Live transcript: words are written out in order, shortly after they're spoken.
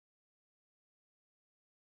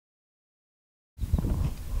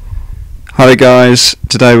Hi guys,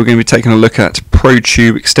 today we're going to be taking a look at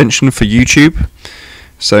ProTube Extension for YouTube.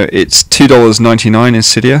 So it's $2.99 in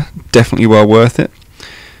Cydia, definitely well worth it.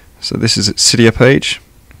 So this is its Cydia page.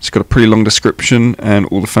 It's got a pretty long description and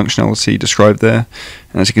all the functionality described there.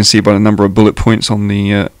 And as you can see by the number of bullet points on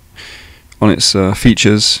the its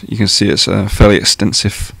features, you can see it's a fairly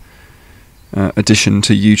extensive addition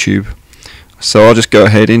to YouTube. So I'll just go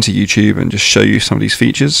ahead into YouTube and just show you some of these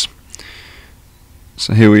features.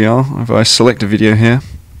 So here we are. If I select a video here,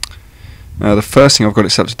 the first thing I've got it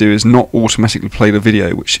set up to do is not automatically play the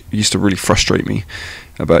video, which used to really frustrate me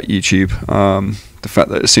about YouTube. The fact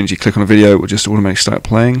that as soon as you click on a video, it will just automatically start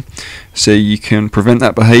playing. So you can prevent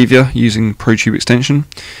that behavior using ProTube Extension.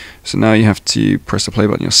 So now you have to press the play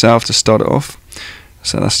button yourself to start it off.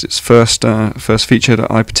 So that's its first feature that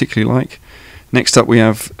I particularly like. Next up we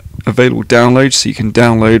have available downloads, so you can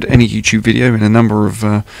download any YouTube video in a number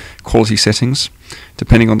of quality settings.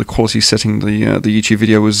 Depending on the quality setting the YouTube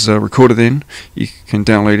video was recorded in, you can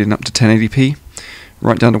download it in up to 1080p,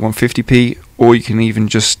 right down to 150p, or you can even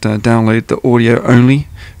just download the audio only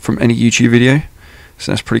from any YouTube video.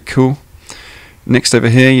 So that's pretty cool. Next over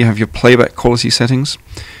here you have your playback quality settings.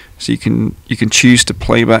 So you can choose to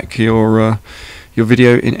playback your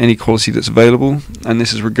video in any quality that's available, and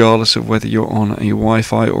this is regardless of whether you're on a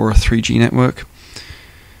Wi-Fi or a 3G network.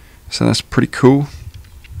 So that's pretty cool.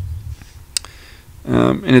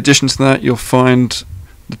 In addition to that, you'll find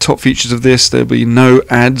the top features of this. There'll be no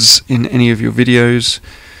ads in any of your videos.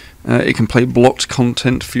 It can play blocked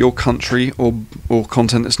content for your country or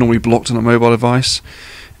content that's normally blocked on a mobile device,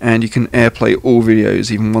 and you can AirPlay all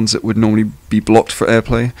videos, even ones that would normally be blocked for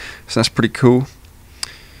AirPlay. So that's pretty cool.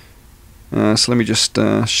 So let me just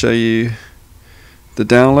show you the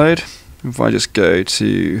download. If I just go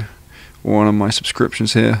to one of my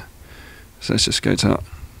subscriptions here, so let's just go to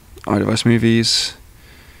iDevice Movies.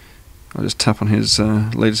 I'll just tap on his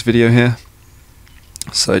latest video here.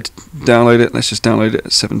 So to download it, let's just download it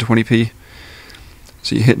at 720p.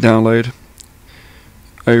 So you hit download.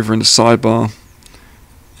 Over in the sidebar,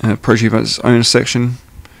 ProTube has its own section.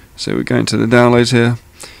 So we go into the downloads here,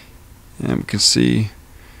 and we can see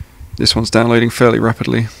this one's downloading fairly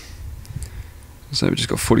rapidly. So we've just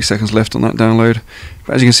got 40 seconds left on that download.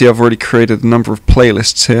 But as you can see, I've already created a number of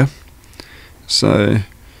playlists here. So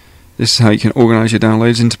this is how you can organize your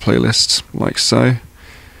downloads into playlists, like so.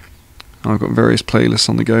 I've got various playlists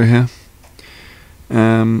on the go here.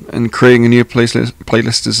 And creating a new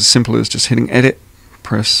playlist is as simple as just hitting edit,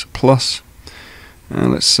 press plus.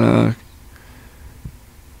 Let's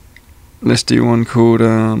do one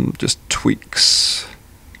called just tweaks.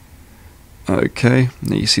 Okay,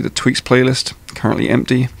 now you see the tweaks playlist, currently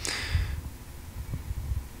empty.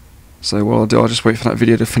 So what I'll do, I'll just wait for that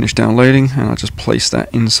video to finish downloading, and I'll just place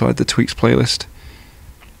that inside the tweaks playlist.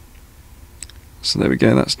 So there we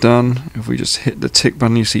go, that's done. If we just hit the tick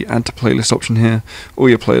button, you see add to playlist option here, all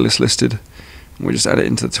your playlists listed, and we just add it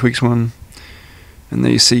into the tweaks one. And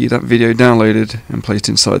there you see that video downloaded and placed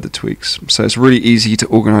inside the tweaks. So it's really easy to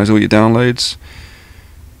organize all your downloads,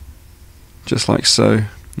 just like so.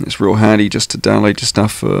 It's real handy just to download your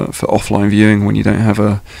stuff for offline viewing when you don't have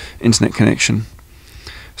a internet connection.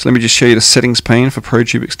 So let me just show you the settings pane for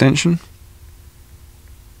ProTube Extension.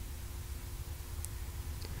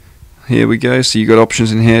 Here we go. So you've got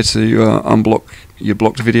options in here to unblock your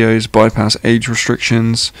blocked videos, bypass age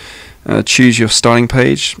restrictions, choose your starting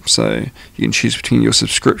page. So you can choose between your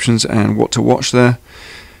subscriptions and what to watch there.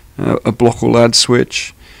 A block all ad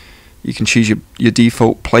switch. You can choose your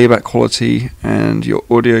default playback quality, and your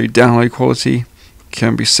audio download quality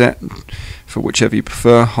can be set for whichever you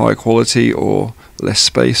prefer, high quality or less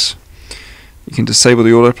space. You can disable the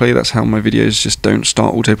autoplay, that's how my videos just don't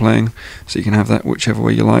start autoplaying, so you can have that whichever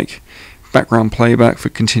way you like. Background playback for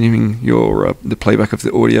continuing your the playback of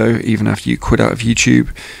the audio even after you quit out of YouTube,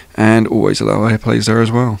 and always allow airplays there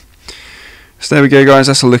as well. So there we go guys,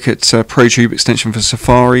 that's a look at ProTube Extension for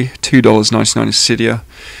Safari, $2.99 in Cydia.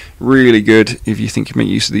 Really good if you think you make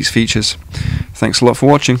use of these features. Thanks a lot for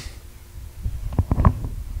watching.